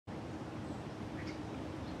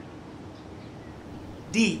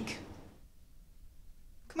DiC.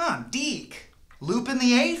 Come on, DiC. Lupin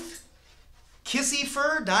the Eighth? Kissy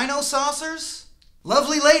Fur, Dino Saucers?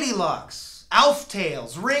 Lovely Lady Lux, Alf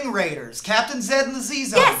Tails, Ring Raiders, Captain Zed and the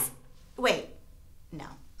Z-Zone. Yes! Wait, no.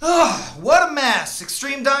 Oh, what a mess!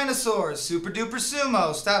 Extreme Dinosaurs, Super Duper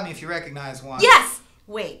Sumo. Stop me if you recognize one. Yes!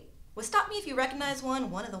 Wait, was Stop Me If You Recognize one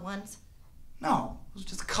of the ones? No, it was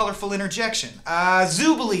just a colorful interjection.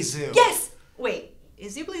 Zoobly Zoo. Yes! Wait,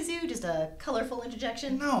 is Zoobly Zoo just a colorful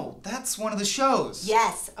interjection? No, that's one of the shows.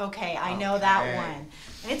 Yes, okay, I know that one.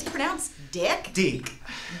 And it's pronounced Dick? DiC.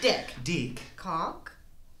 Dick. DiC. Conk?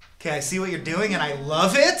 Okay, I see what you're doing and I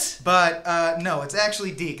love it, but no, it's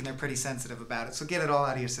actually DiC and they're pretty sensitive about it, so get it all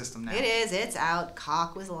out of your system now. It is, it's out.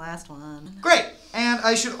 Cock was the last one. Great! And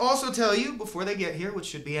I should also tell you, before they get here, which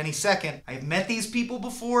should be any second, I've met these people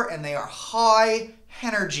before and they are high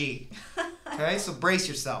energy. Okay, so brace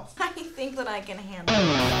yourself. I think that I can handle it.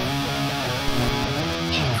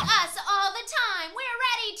 It's us all the time. We're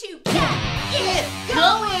ready to get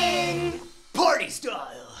going. Party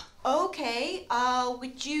style! Okay,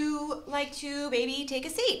 would you like to maybe take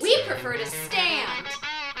a seat? We prefer to stand.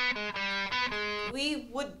 We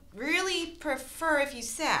would really prefer if you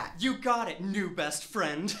sat. You got it, new best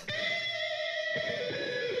friend.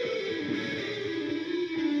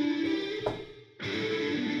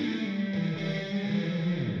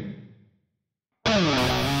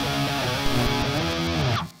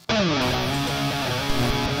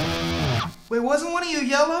 Wait, wasn't one of you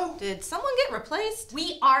Yillow? Did someone get replaced?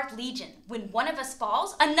 We are Legion. When one of us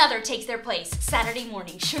falls, another takes their place. Saturday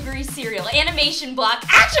morning, sugary cereal, animation block,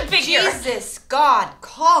 action figure! Jesus, God,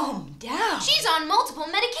 calm down. She's on multiple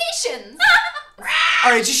medications.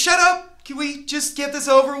 Alright, just shut up. Can we just get this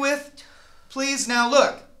over with? Please, now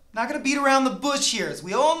look. Not gonna beat around the bush here. As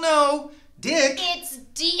we all know, DiC... It's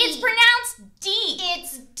D. It's pronounced D.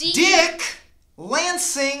 It's D. DiC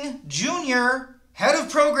Lansing Jr., head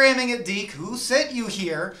of programming at DiC, who sent you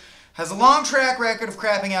here, has a long track record of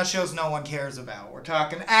crapping out shows no one cares about. We're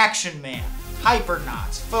talking Action Man,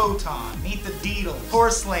 Hypernauts, Photon, Meet the Deedles,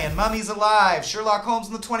 Horseland, Mummies Alive, Sherlock Holmes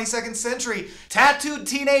in the 22nd Century, tattooed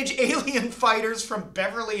teenage alien fighters from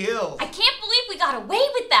Beverly Hills. I can't believe we got away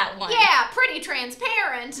with that one. Yeah, pretty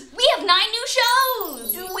transparent. We have 9 new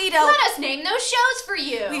shows. We don't. Let us name those shows for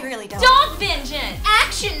you. We really don't. Dog Vengeance.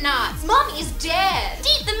 Action Knots. Mummy's dead.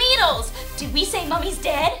 Eat the Meatles. Did we say Mummy's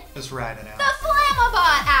dead? Just ride it out. The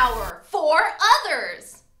Flammabot Hour. 4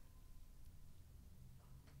 others.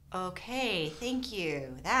 Okay, thank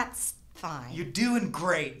you. That's fine. You're doing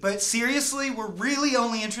great, but seriously, we're really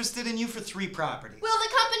only interested in you for 3 properties. Will the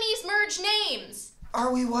companies merge names?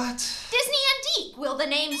 Are we what? Disney and DiC. Will the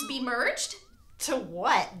names be merged? To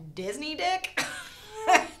what? Disney Dick?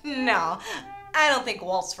 No, I don't think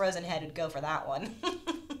Walt's frozen head would go for that one.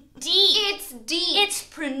 D. It's D. It's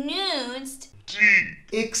pronounced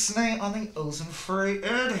Ixnay on the Ozenfrey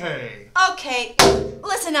Edhey. Okay,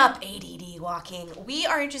 listen up, ADD Walking. We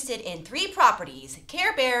are interested in 3 properties: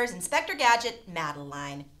 Care Bears, Inspector Gadget,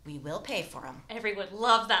 Madeline. We will pay for them. Everyone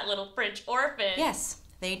loves that little French orphan. Yes,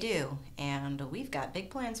 they do. And we've got big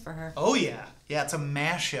plans for her. Oh yeah. Yeah, it's a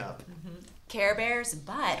mashup. Care Bears,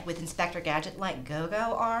 but with Inspector Gadget like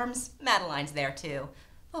go-go arms. Madeline's there too.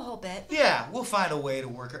 A whole bit. Yeah, we'll find a way to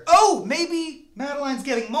work her. Oh, maybe Madeline's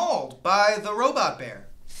getting mauled by the robot bear.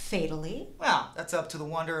 Fatally. Well, that's up to the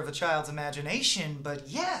wonder of a child's imagination, but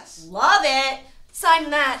yes. Love it. Sign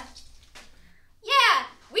that. Yeah,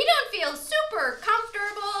 we don't feel super